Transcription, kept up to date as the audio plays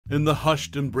In the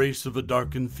hushed embrace of a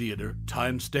darkened theater,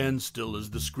 time stands still as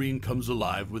the screen comes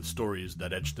alive with stories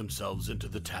that etch themselves into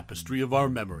the tapestry of our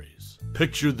memories.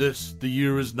 Picture this, the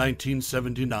year is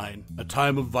 1979, a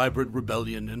time of vibrant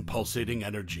rebellion and pulsating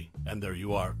energy. And there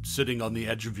you are, sitting on the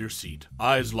edge of your seat,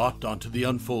 eyes locked onto the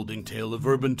unfolding tale of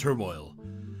urban turmoil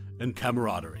and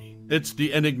camaraderie. It's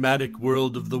the enigmatic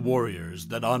world of the Warriors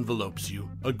that envelopes you,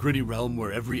 a gritty realm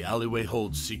where every alleyway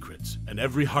holds secrets, and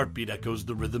every heartbeat echoes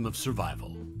the rhythm of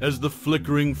survival. As the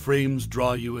flickering frames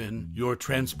draw you in, you're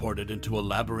transported into a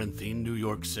labyrinthine New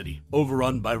York City,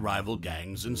 overrun by rival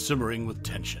gangs and simmering with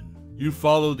tension. You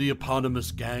follow the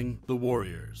eponymous gang, the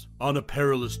Warriors, on a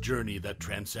perilous journey that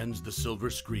transcends the silver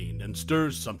screen and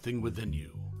stirs something within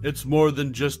you. It's more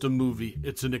than just a movie,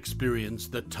 it's an experience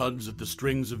that tugs at the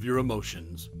strings of your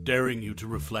emotions, daring you to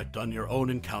reflect on your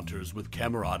own encounters with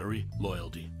camaraderie,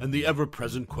 loyalty, and the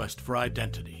ever-present quest for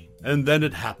identity. And then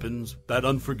it happens, that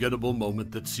unforgettable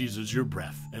moment that seizes your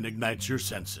breath and ignites your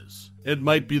senses. It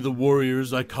might be the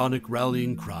Warriors' iconic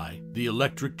rallying cry, the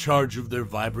electric charge of their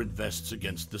vibrant vests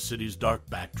against the city's dark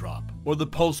backdrop, or the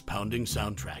pulse-pounding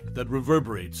soundtrack that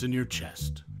reverberates in your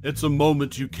chest. It's a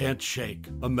moment you can't shake,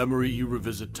 a memory you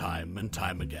revisit time and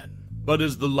time again. But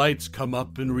as the lights come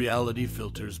up and reality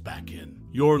filters back in,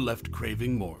 you're left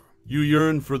craving more. You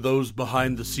yearn for those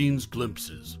behind-the-scenes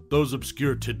glimpses, those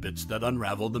obscure tidbits that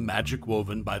unravel the magic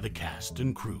woven by the cast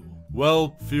and crew.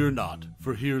 Well, fear not,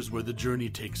 for here's where the journey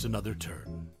takes another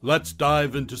turn. Let's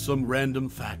dive into some random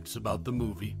facts about the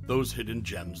movie, those hidden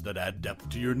gems that add depth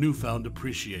to your newfound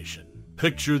appreciation.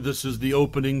 Picture this as the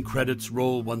opening credits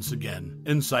roll once again,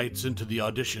 insights into the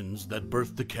auditions that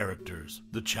birthed the characters,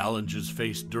 the challenges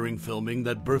faced during filming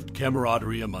that birthed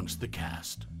camaraderie amongst the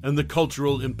cast, and the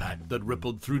cultural impact that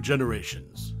rippled through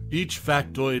generations. Each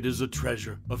factoid is a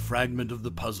treasure, a fragment of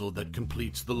the puzzle that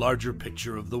completes the larger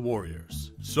picture of the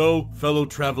Warriors. So, fellow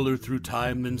traveler through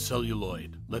time and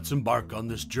celluloid, let's embark on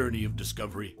this journey of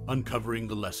discovery, uncovering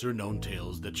the lesser-known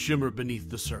tales that shimmer beneath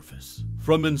the surface.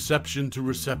 From inception to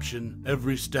reception,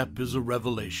 every step is a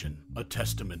revelation, a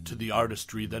testament to the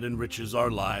artistry that enriches our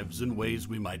lives in ways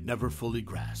we might never fully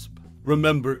grasp.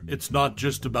 Remember, it's not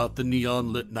just about the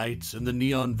neon-lit nights and the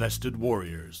neon-vested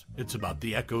warriors. It's about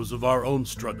the echoes of our own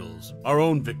struggles, our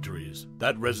own victories,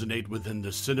 that resonate within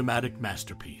this cinematic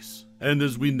masterpiece. And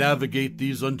as we navigate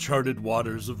these uncharted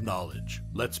waters of knowledge,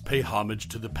 let's pay homage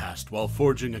to the past while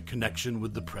forging a connection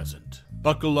with the present.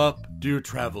 Buckle up, dear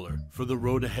traveler, for the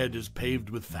road ahead is paved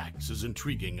with facts as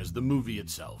intriguing as the movie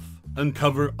itself.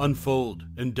 Uncover, unfold,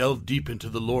 and delve deep into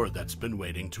the lore that's been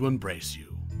waiting to embrace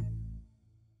you.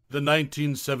 The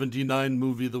 1979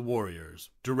 movie The Warriors,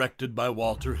 directed by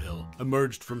Walter Hill,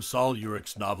 emerged from Saul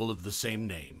Urich's novel of the same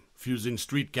name, fusing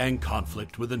street gang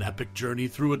conflict with an epic journey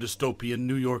through a dystopian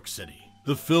New York City.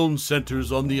 The film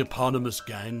centers on the eponymous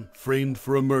gang, framed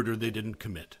for a murder they didn't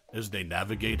commit, as they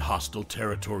navigate hostile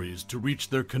territories to reach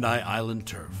their Kenai Island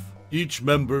turf. Each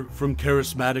member, from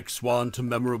charismatic Swan to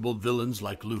memorable villains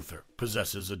like Luther,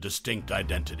 possesses a distinct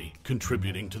identity,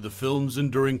 contributing to the film's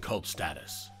enduring cult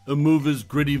status. The movie's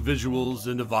gritty visuals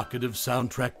and evocative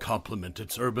soundtrack complement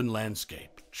its urban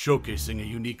landscape, showcasing a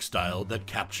unique style that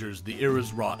captures the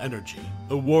era's raw energy.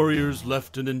 The Warriors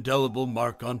left an indelible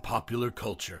mark on popular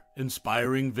culture,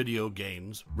 inspiring video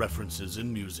games, references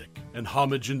in music, and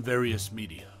homage in various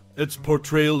media. Its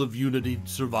portrayal of unity,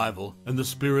 survival, and the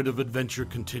spirit of adventure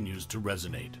continues to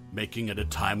resonate, making it a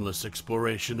timeless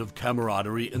exploration of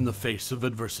camaraderie in the face of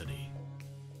adversity.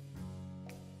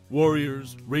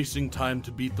 Warriors, racing time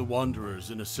to beat the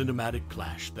Wanderers in a cinematic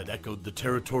clash that echoed the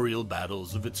territorial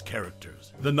battles of its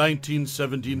characters. The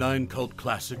 1979 cult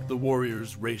classic The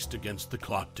Warriors raced against the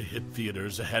clock to hit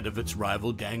theaters ahead of its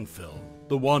rival gang film,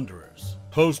 The Wanderers.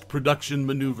 Post-production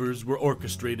maneuvers were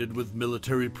orchestrated with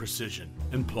military precision,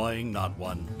 employing not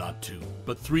one, not two,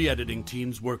 but 3 editing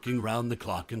teams working round the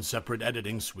clock in separate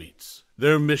editing suites.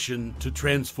 Their mission, to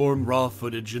transform raw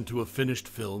footage into a finished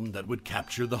film that would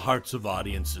capture the hearts of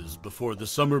audiences before the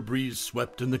summer breeze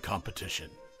swept in the competition.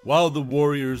 While The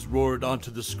Warriors roared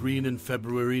onto the screen in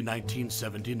February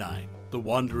 1979, The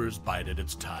Wanderers bided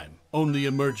its time, only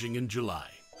emerging in July.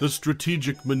 The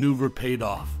strategic maneuver paid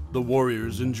off. The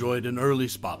Warriors enjoyed an early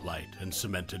spotlight and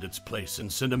cemented its place in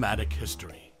cinematic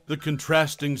history. The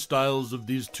contrasting styles of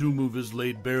these two movies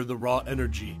laid bare the raw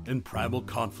energy and primal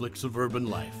conflicts of urban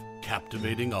life,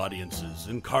 captivating audiences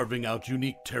and carving out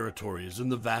unique territories in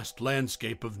the vast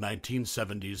landscape of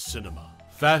 1970s cinema.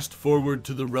 Fast forward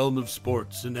to the realm of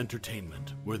sports and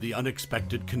entertainment, where the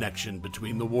unexpected connection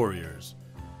between the Warriors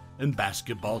and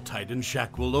basketball titan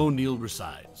Shaquille O'Neal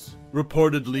resides.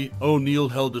 Reportedly, O'Neal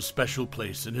held a special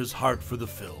place in his heart for the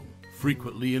film,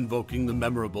 frequently invoking the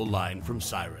memorable line from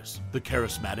Cyrus, the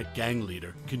charismatic gang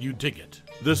leader, "Can you dig it?"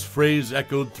 This phrase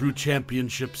echoed through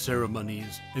championship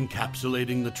ceremonies,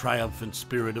 encapsulating the triumphant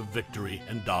spirit of victory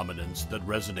and dominance that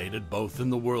resonated both in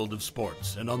the world of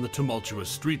sports and on the tumultuous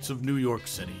streets of New York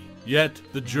City. Yet,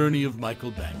 the journey of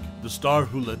Michael Beck, the star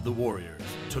who led the Warriors,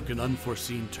 took an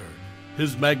unforeseen turn.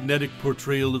 His magnetic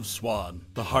portrayal of Swan,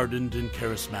 the hardened and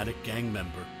charismatic gang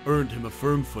member, earned him a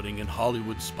firm footing in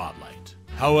Hollywood's spotlight.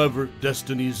 However,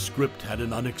 Destiny's script had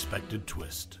an unexpected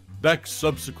twist. Beck's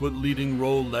subsequent leading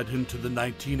role led him to the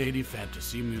 1980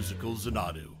 fantasy musical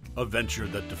Xanadu, a venture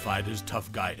that defied his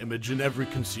tough guy image in every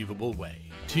conceivable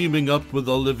way. Teaming up with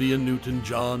Olivia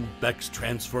Newton-John, Beck's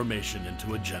transformation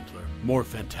into a gentler, more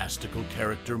fantastical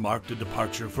character marked a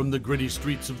departure from the gritty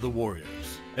streets of the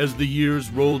Warriors. As the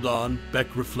years rolled on,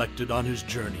 Beck reflected on his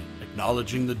journey,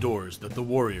 acknowledging the doors that the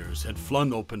Warriors had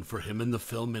flung open for him in the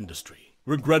film industry.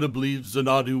 Regrettably,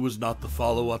 Xanadu was not the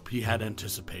follow-up he had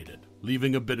anticipated,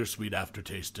 leaving a bittersweet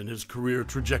aftertaste in his career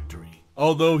trajectory.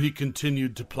 Although he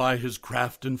continued to ply his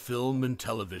craft in film and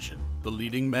television, the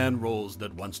leading man roles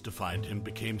that once defined him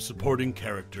became supporting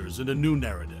characters in a new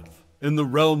narrative. In the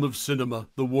realm of cinema,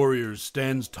 The Warriors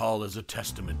stands tall as a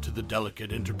testament to the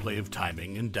delicate interplay of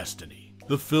timing and destiny.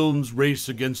 The film's race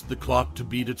against the clock to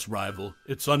beat its rival,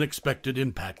 its unexpected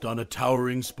impact on a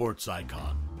towering sports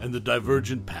icon, and the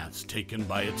divergent paths taken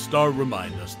by its star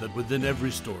remind us that within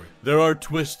every story, there are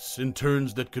twists and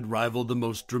turns that could rival the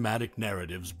most dramatic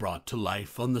narratives brought to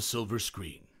life on the silver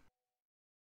screen.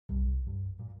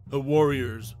 The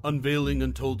Warriors, unveiling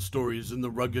untold stories in the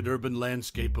rugged urban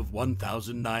landscape of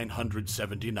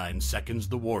 1,979 seconds.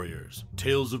 The Warriors,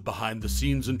 tales of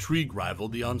behind-the-scenes intrigue rival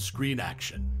the on-screen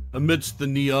action. Amidst the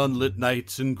neon-lit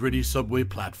nights and gritty subway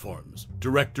platforms,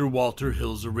 director Walter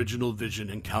Hill's original vision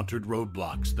encountered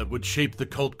roadblocks that would shape the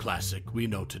cult classic we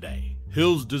know today.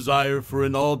 Hill's desire for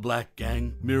an all-black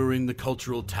gang, mirroring the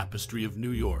cultural tapestry of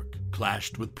New York,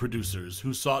 clashed with producers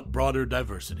who sought broader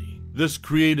diversity. This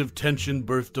creative tension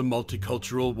birthed a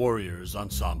multicultural Warriors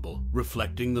ensemble,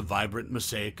 reflecting the vibrant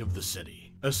mosaic of the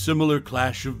city. A similar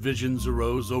clash of visions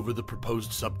arose over the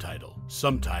proposed subtitle,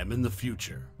 "Sometime in the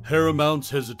Future."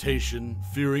 Paramount's hesitation,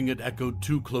 fearing it echoed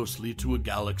too closely to a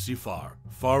galaxy far,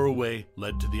 far away,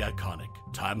 led to the iconic,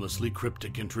 timelessly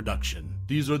cryptic introduction,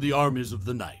 "These are the armies of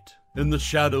the night." In the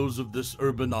shadows of this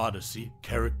urban odyssey,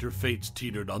 character fates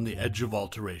teetered on the edge of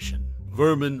alteration.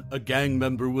 Vermin, a gang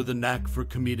member with a knack for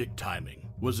comedic timing,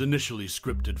 was initially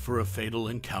scripted for a fatal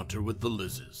encounter with the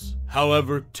Lizzes.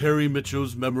 However, Terry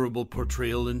Michos' memorable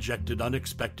portrayal injected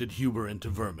unexpected humor into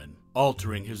Vermin,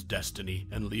 altering his destiny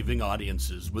and leaving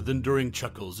audiences with enduring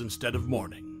chuckles instead of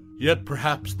mourning. Yet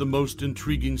perhaps the most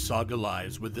intriguing saga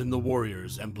lies within the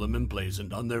Warriors' emblem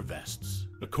emblazoned on their vests.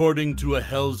 According to a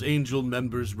Hell's Angel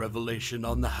member's revelation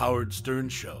on The Howard Stern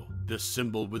Show, this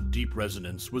symbol with deep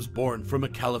resonance was born from a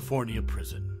California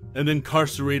prison. An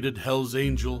incarcerated Hell's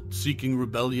Angel, seeking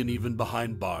rebellion even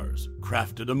behind bars,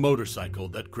 crafted a motorcycle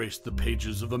that graced the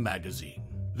pages of a magazine.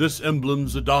 This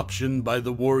emblem's adoption by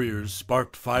the Warriors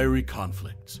sparked fiery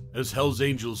conflicts, as Hell's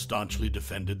Angels staunchly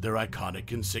defended their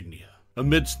iconic insignia.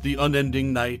 Amidst the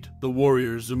unending night, The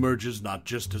Warriors emerges not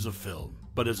just as a film,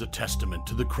 but as a testament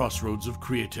to the crossroads of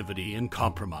creativity and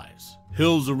compromise.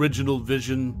 Hill's original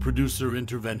vision, producer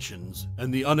interventions,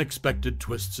 and the unexpected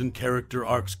twists and character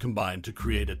arcs combined to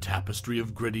create a tapestry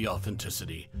of gritty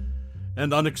authenticity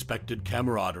and unexpected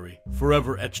camaraderie,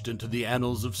 forever etched into the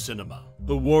annals of cinema.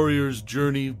 The Warriors'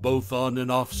 journey, both on and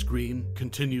off screen,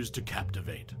 continues to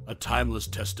captivate, a timeless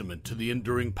testament to the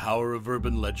enduring power of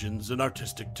urban legends and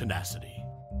artistic tenacity.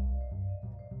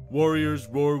 Warriors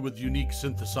roar with unique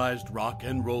synthesized rock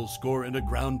and roll score in a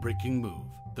groundbreaking move.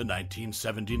 The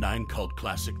 1979 cult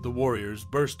classic The Warriors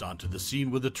burst onto the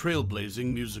scene with a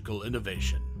trailblazing musical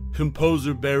innovation.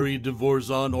 Composer Barry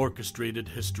Dvorak orchestrated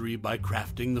history by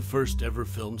crafting the first ever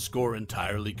film score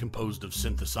entirely composed of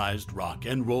synthesized rock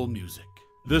and roll music.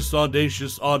 This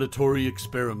audacious auditory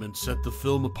experiment set the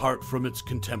film apart from its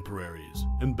contemporaries,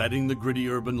 embedding the gritty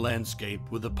urban landscape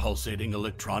with a pulsating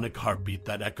electronic heartbeat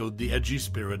that echoed the edgy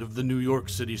spirit of the New York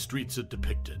City streets it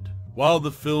depicted. While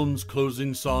the film's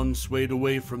closing song swayed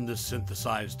away from this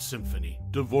synthesized symphony,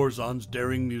 Dvorak's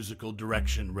daring musical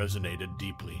direction resonated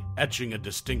deeply, etching a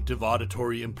distinctive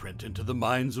auditory imprint into the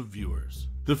minds of viewers.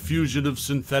 The fusion of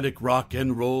synthetic rock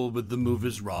and roll with the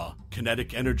movie's raw,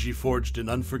 kinetic energy forged an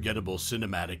unforgettable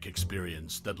cinematic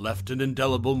experience that left an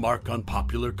indelible mark on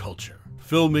popular culture.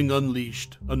 Filming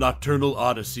Unleashed, a nocturnal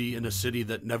odyssey in a city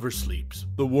that never sleeps,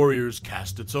 The Warriors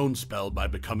cast its own spell by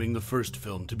becoming the first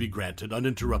film to be granted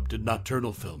uninterrupted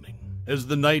nocturnal filming. As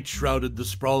the night shrouded the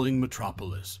sprawling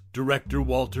metropolis, director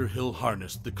Walter Hill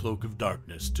harnessed the cloak of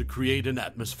darkness to create an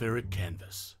atmospheric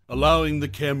canvas. Allowing the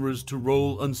cameras to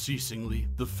roll unceasingly,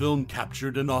 the film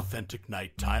captured an authentic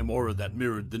nighttime aura that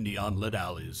mirrored the neon-lit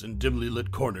alleys and dimly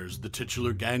lit corners the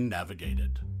titular gang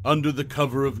navigated. Under the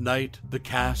cover of night, the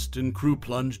cast and crew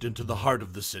plunged into the heart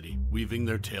of the city, weaving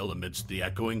their tale amidst the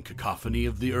echoing cacophony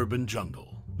of the urban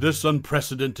jungle. This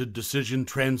unprecedented decision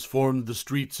transformed the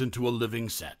streets into a living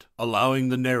set, allowing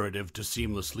the narrative to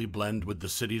seamlessly blend with the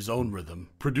city's own rhythm,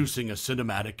 producing a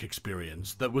cinematic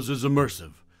experience that was as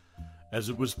immersive as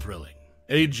it was thrilling.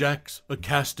 Ajax, a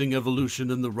casting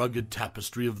evolution in the rugged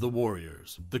tapestry of the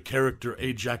warriors, the character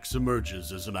Ajax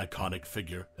emerges as an iconic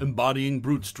figure, embodying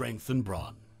brute strength and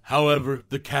brawn. However,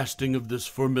 the casting of this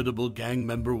formidable gang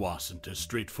member wasn't as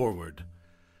straightforward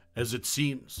as it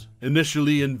seems.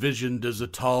 Initially envisioned as a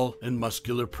tall and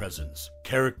muscular presence,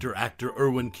 character actor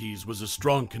Keyes was a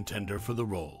strong contender for the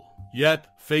role. Yet,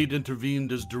 fate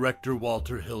intervened as director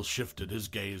Walter Hill shifted his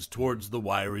gaze towards the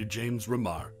wiry James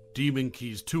Remar, deeming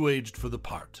Keyes too aged for the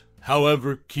part.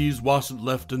 However, Keyes wasn't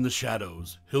left in the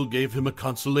shadows. Hill gave him a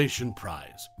consolation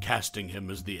prize, casting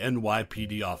him as the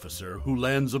NYPD officer who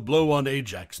lands a blow on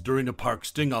Ajax during a park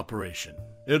sting operation.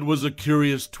 It was a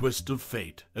curious twist of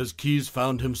fate, as Keyes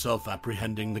found himself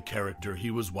apprehending the character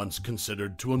he was once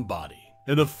considered to embody.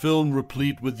 In a film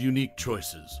replete with unique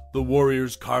choices, The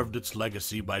Warriors carved its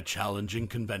legacy by challenging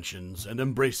conventions and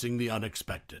embracing the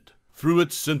unexpected. Through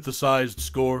its synthesized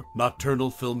score,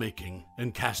 nocturnal filmmaking,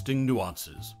 and casting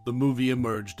nuances, the movie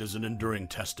emerged as an enduring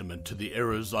testament to the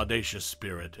era's audacious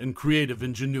spirit and creative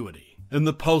ingenuity. In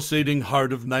the pulsating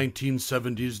heart of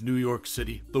 1970s New York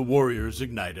City, The Warriors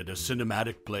ignited a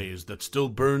cinematic blaze that still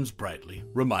burns brightly,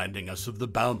 reminding us of the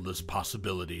boundless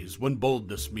possibilities when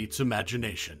boldness meets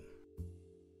imagination.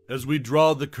 As we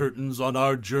draw the curtains on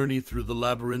our journey through the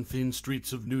labyrinthine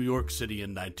streets of New York City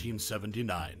in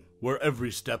 1979, where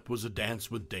every step was a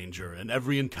dance with danger and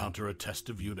every encounter a test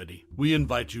of unity, we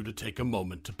invite you to take a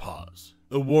moment to pause.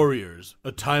 The Warriors,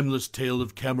 a timeless tale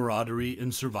of camaraderie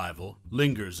and survival,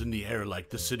 lingers in the air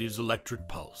like the city's electric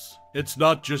pulse. It's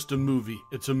not just a movie,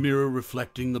 it's a mirror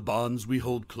reflecting the bonds we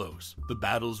hold close, the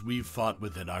battles we've fought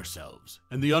within ourselves,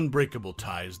 and the unbreakable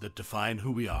ties that define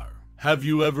who we are. Have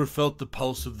you ever felt the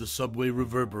pulse of the subway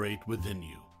reverberate within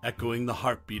you, echoing the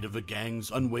heartbeat of a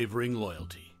gang's unwavering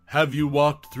loyalty? Have you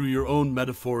walked through your own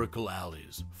metaphorical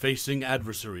alleys, facing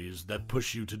adversaries that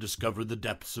push you to discover the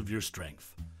depths of your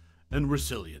strength and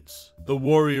resilience? The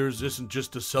Warriors isn't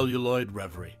just a celluloid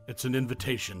reverie, it's an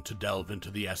invitation to delve into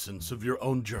the essence of your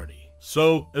own journey.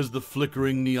 So, as the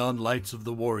flickering neon lights of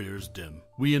the Warriors dim,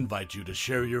 we invite you to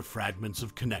share your fragments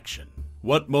of connection.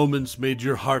 What moments made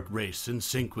your heart race in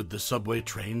sync with the subway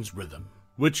train's rhythm?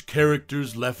 Which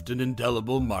characters left an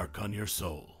indelible mark on your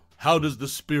soul? How does the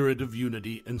spirit of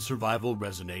unity and survival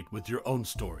resonate with your own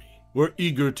story? We're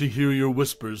eager to hear your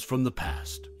whispers from the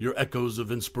past, your echoes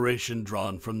of inspiration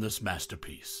drawn from this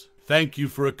masterpiece. Thank you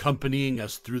for accompanying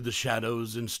us through the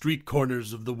shadows and street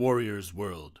corners of the Warriors'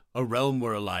 world, a realm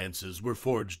where alliances were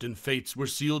forged and fates were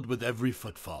sealed with every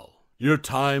footfall. Your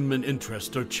time and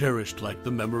interest are cherished like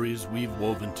the memories we've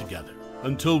woven together.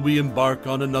 Until we embark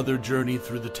on another journey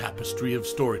through the tapestry of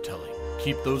storytelling,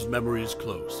 keep those memories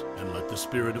close and let the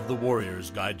spirit of the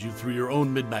Warriors guide you through your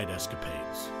own midnight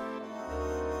escapades.